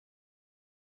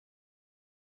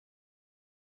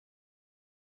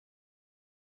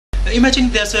Imagine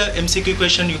there's a MCQ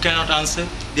question you cannot answer.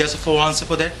 There's a 4 answer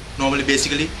for that. Normally,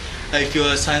 basically, if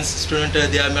you're a science student,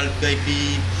 there might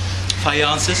be 5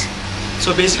 answers.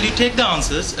 So basically, you take the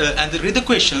answers and read the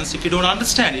questions. If you don't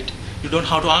understand it, you don't know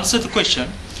how to answer the question.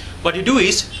 What you do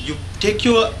is you take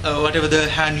your whatever the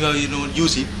hand you are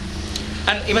using,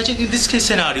 and imagine in this case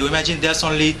scenario. Imagine there's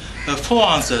only 4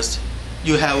 answers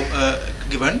you have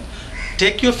given.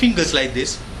 Take your fingers like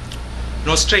this,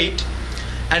 straight,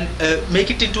 and make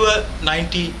it into a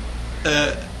 90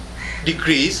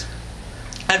 degrees,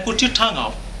 and put your tongue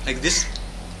out like this,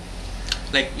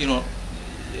 like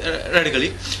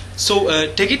radically. So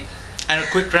take it and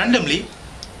quick randomly,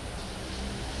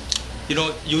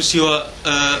 use your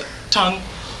tongue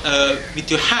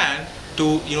with your hand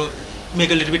to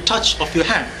make a little bit touch of your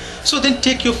hand. So then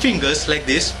take your fingers like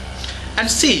this and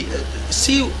see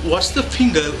what's the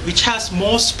finger which has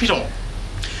more spit on,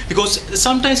 because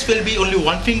sometimes will be only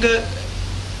one finger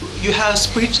you have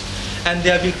spit, and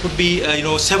there could be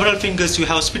several fingers you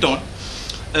have spit on.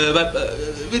 But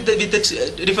with the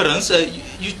difference,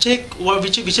 you take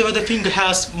whichever the finger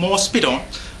has more spit on.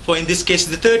 For in this case,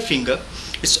 the third finger.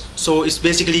 So it's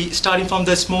basically starting from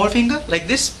the small finger like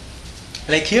this,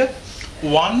 like here,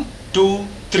 1, 2,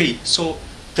 3. So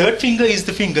third finger is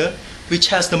the finger which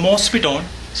has the most spit on.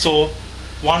 So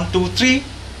 1, 2, 3.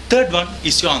 Third one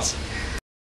is your answer.